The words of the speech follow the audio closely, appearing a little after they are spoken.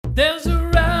There's a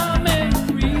rhyme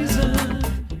and reason.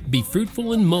 Be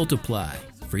fruitful and multiply.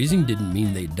 Freezing didn't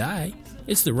mean they'd die.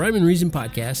 It's the Rhyme and Reason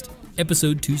Podcast,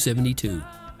 episode 272.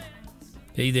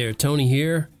 Hey there, Tony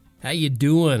here. How you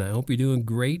doing? I hope you're doing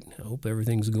great. I hope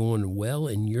everything's going well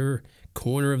in your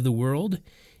corner of the world.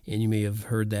 And you may have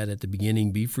heard that at the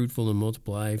beginning, be fruitful and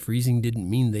multiply. Freezing didn't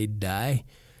mean they'd die.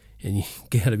 And you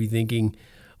got to be thinking,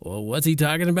 well, what's he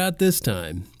talking about this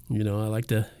time? I like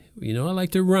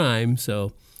to rhyme,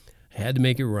 so I had to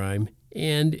make it rhyme.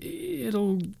 And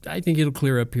I think it'll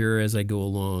clear up here as I go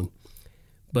along.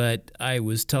 But I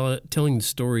was telling the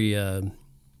story to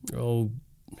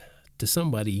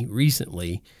somebody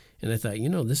recently, and I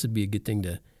thought, this would be a good thing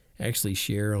to actually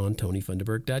share on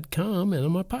TonyFunderburk.com and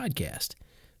on my podcast.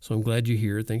 So I'm glad you're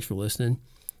here. Thanks for listening.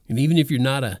 And even if you're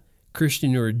not a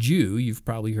Christian or a Jew, you've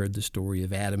probably heard the story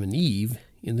of Adam and Eve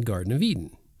in the Garden of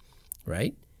Eden,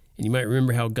 right? And you might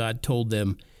remember how God told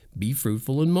them, be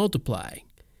fruitful and multiply.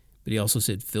 But he also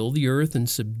said, fill the earth and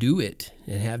subdue it,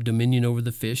 and have dominion over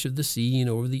the fish of the sea and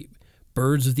over the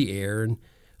birds of the air and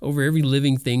over every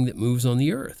living thing that moves on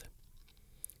the earth.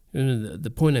 And the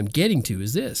point I'm getting to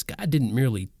is this. God didn't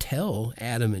merely tell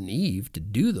Adam and Eve to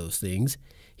do those things.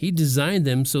 He designed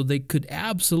them so they could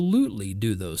absolutely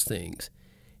do those things.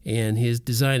 And his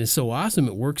design is so awesome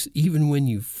it works even when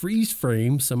you freeze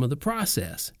frame some of the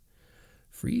process.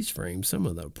 Freeze frame some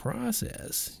of the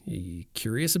process. Are you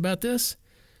curious about this?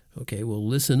 Okay, well,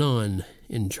 listen on,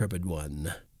 intrepid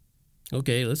one.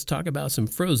 Okay, let's talk about some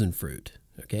frozen fruit,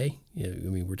 okay?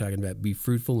 We're talking about be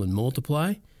fruitful and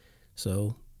multiply,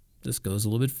 so this goes a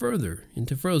little bit further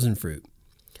into frozen fruit.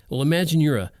 Well, imagine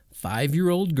you're a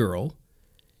 5-year-old girl,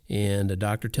 and a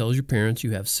doctor tells your parents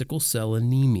you have sickle cell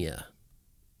anemia.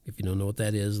 If you don't know what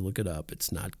that is, look it up.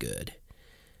 It's not good.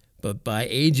 But by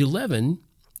age 11,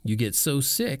 you get so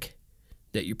sick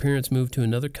that your parents move to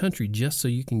another country just so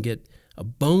you can get a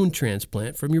bone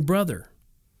transplant from your brother.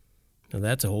 Now,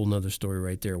 that's a whole nother story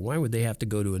right there. Why would they have to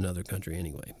go to another country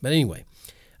anyway? But anyway,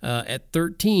 at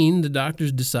 13, the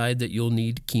doctors decide that you'll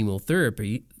need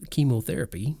chemotherapy.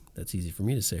 Chemotherapy, that's easy for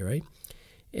me to say, right?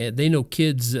 And they know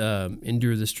kids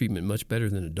endure this treatment much better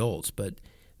than adults, but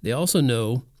they also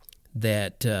know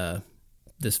that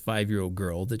this 5-year-old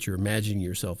girl that you're imagining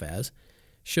yourself as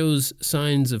shows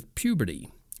signs of puberty.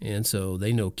 And so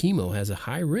they know chemo has a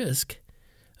high risk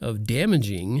of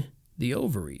damaging the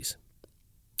ovaries.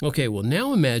 Okay, well,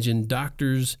 now imagine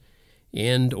doctors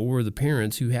and or the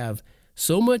parents who have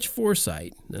so much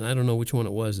foresight, and I don't know which one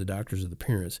it was, the doctors or the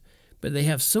parents, but they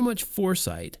have so much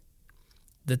foresight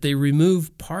that they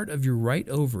remove part of your right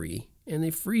ovary and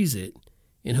they freeze it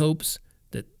in hopes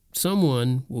that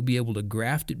someone will be able to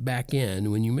graft it back in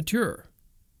when you mature.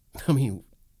 I mean,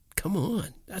 come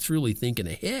on, that's really thinking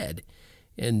ahead.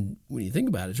 And when you think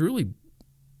about it, it's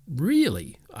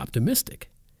really optimistic.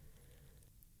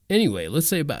 Anyway, let's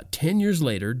say about 10 years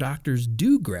later, doctors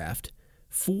do graft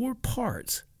 4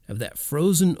 parts of that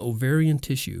frozen ovarian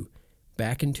tissue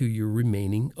back into your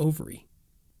remaining ovary.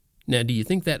 Now, do you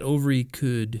think that ovary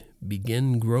could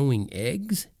begin growing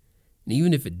eggs? And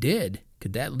even if it did,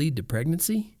 could that lead to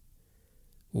pregnancy?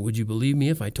 Well, would you believe me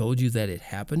if I told you that it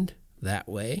happened that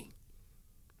way?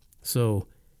 So,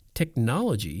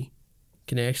 technology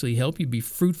can actually help you be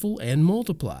fruitful and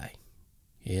multiply.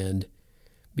 And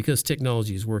because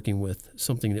technology is working with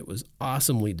something that was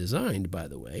awesomely designed, by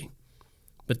the way,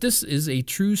 but this is a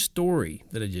true story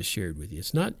that I just shared with you.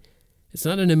 It's not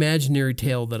an imaginary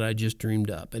tale that I just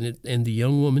dreamed up. And the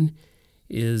young woman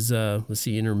is,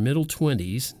 in her middle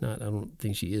 20s. I don't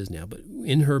think she is now, but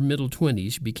in her middle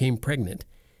 20s, she became pregnant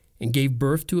and gave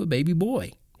birth to a baby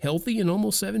boy, healthy and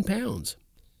almost 7 pounds.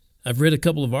 I've read a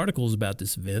couple of articles about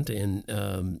this event, and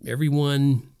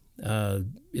everyone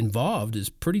involved is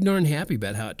pretty darn happy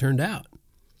about how it turned out.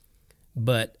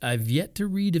 But I've yet to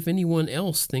read if anyone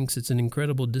else thinks it's an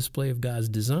incredible display of God's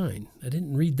design. I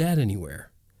didn't read that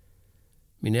anywhere.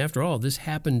 I mean, after all, this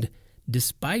happened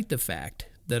despite the fact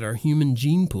that our human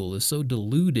gene pool is so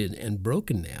diluted and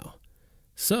broken now.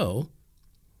 So,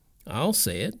 I'll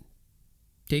say it,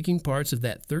 taking parts of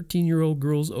that 13-year-old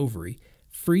girl's ovary,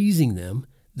 freezing them,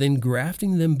 then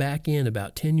grafting them back in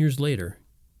about 10 years later,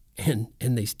 and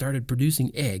they started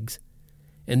producing eggs,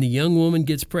 and the young woman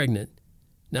gets pregnant.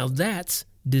 Now that's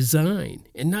design,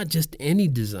 and not just any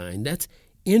design. That's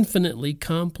infinitely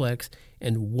complex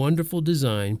and wonderful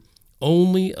design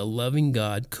only a loving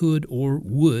God could or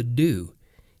would do.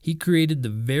 He created the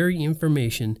very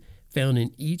information found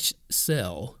in each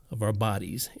cell of our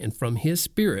bodies, and from His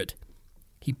Spirit,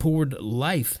 He poured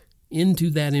life into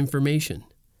that information.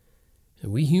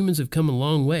 And we humans have come a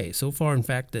long way, so far, in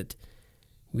fact, that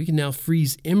We can now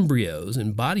freeze embryos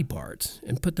and body parts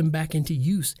and put them back into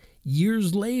use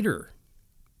years later.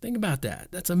 Think about that.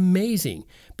 That's amazing.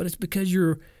 But it's because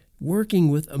you're working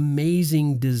with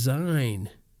amazing design,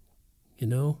 you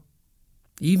know?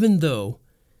 Even though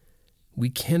we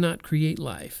cannot create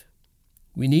life,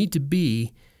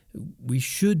 we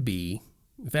should be,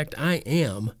 in fact, I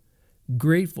am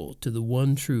grateful to the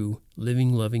one true,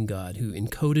 living, loving God who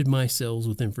encoded my cells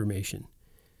with information.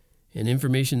 And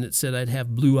information that said I'd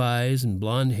have blue eyes and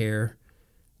blonde hair.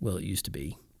 Well, it used to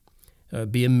be a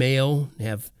male,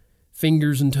 have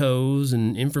fingers and toes,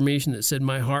 and information that said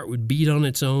my heart would beat on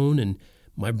its own, and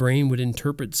my brain would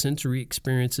interpret sensory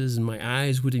experiences, and my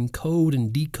eyes would encode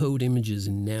and decode images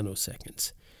in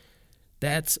nanoseconds.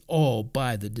 That's all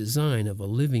by the design of a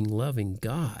living, loving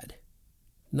God.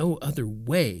 No other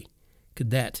way could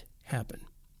that happen.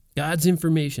 God's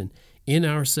information in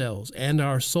our cells and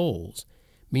our souls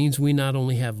means we not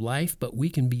only have life, but we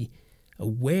can be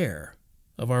aware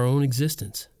of our own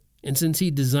existence. And since He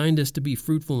designed us to be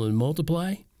fruitful and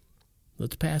multiply,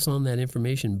 let's pass on that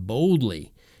information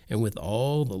boldly and with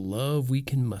all the love we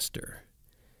can muster.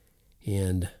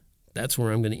 And that's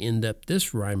where I'm going to end up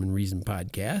this Rhyme and Reason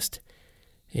podcast.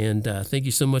 And thank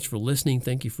you so much for listening.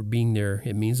 Thank you for being there.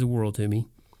 It means the world to me.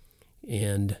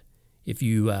 And if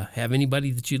you have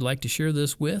anybody that you'd like to share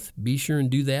this with, be sure and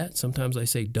do that. Sometimes I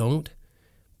say don't,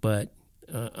 but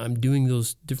I'm doing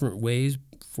those different ways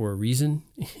for a reason.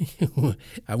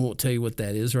 I won't tell you what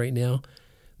that is right now.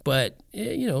 But,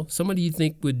 somebody you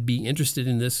think would be interested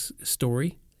in this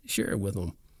story, share it with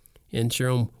them. And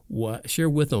share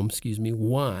with them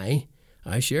why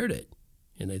I shared it.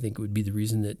 And I think it would be the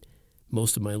reason that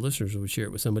most of my listeners would share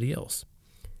it with somebody else.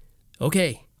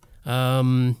 Okay.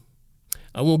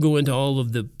 I won't go into all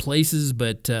of the places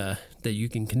that you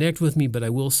can connect with me, but I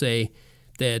will say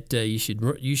that you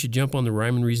should jump on the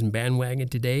Rhyme and Reason bandwagon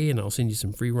today, and I'll send you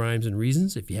some free rhymes and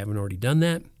reasons if you haven't already done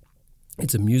that.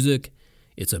 It's music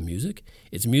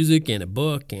and a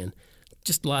book and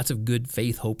just lots of good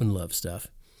faith, hope, and love stuff.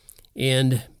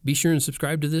 And be sure and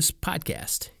subscribe to this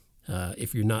podcast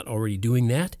if you're not already doing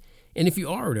that. And if you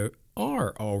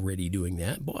are already doing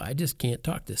that, boy, I just can't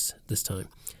talk this time.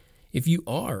 If you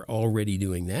are already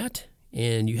doing that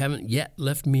and you haven't yet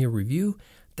left me a review,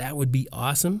 that would be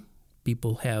awesome.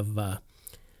 People have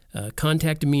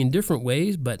contacted me in different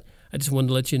ways, but I just wanted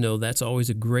to let you know that's always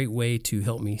a great way to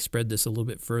help me spread this a little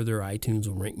bit further. iTunes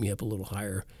will rank me up a little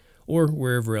higher, or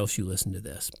wherever else you listen to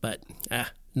this. But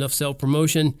enough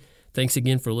self-promotion. Thanks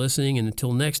again for listening, and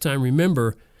until next time,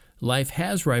 remember, life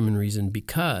has rhyme and reason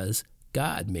because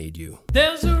God made you.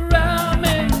 There's a rhyme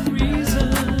and